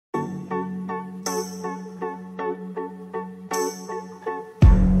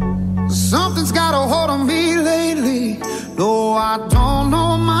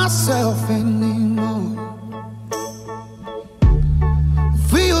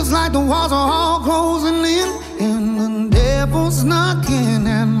feels like the walls are all closing in, and the devil's knocking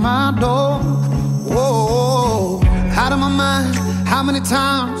at my door. Whoa, out of my mind, how many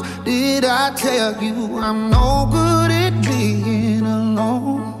times did I tell you I'm no good at being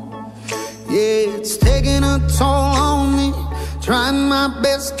alone? Yeah, it's taking a toll on me, trying my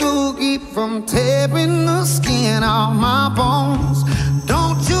best to keep from tearing the skin off my bones.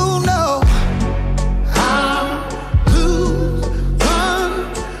 Don't you know I lose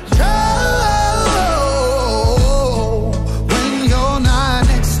control when you're not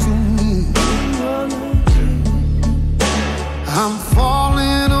next to me? I'm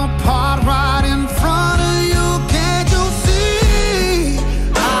falling apart right in front of you. Can't you see?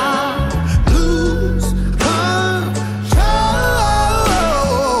 I lose control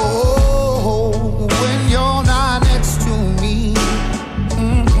when you're not next to me.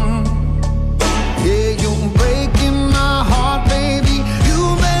 Yeah, you're breaking my heart, baby. You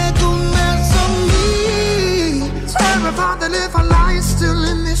make a mess of me. Terrified that if I lie, it's still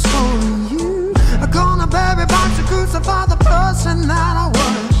in this for you. I'm gonna bury by to crucify the person that I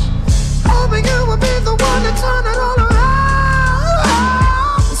was, hoping you would be the one to turn it all around.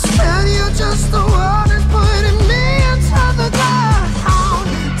 Instead, you're just the one that's putting me into the ground.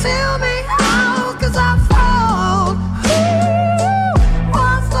 Tell me how, 'cause I fall.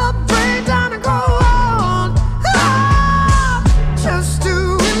 Wants to break down and go on. Just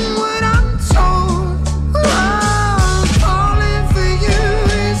doing what I'm told. Falling for you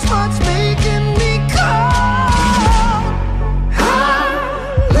is what's making me cold. I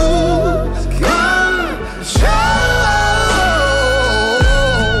lose control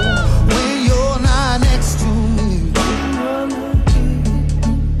when you're not next to me.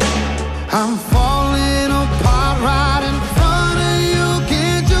 I'm falling apart right in front of you.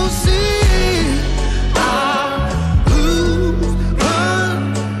 Can't you see? I lose control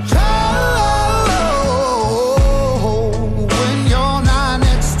when you're not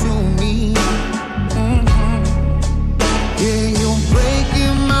next to me. Yeah, you're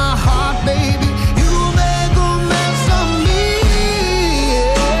breaking my heart, baby. You make a mess of me.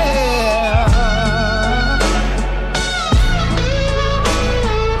 Yeah.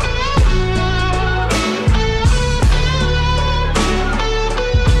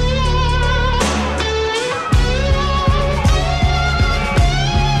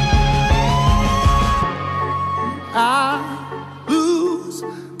 I lose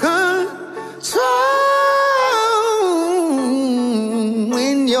control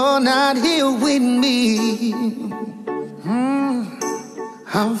when you're not here with me.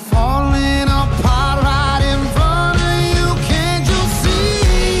 I'm falling apart.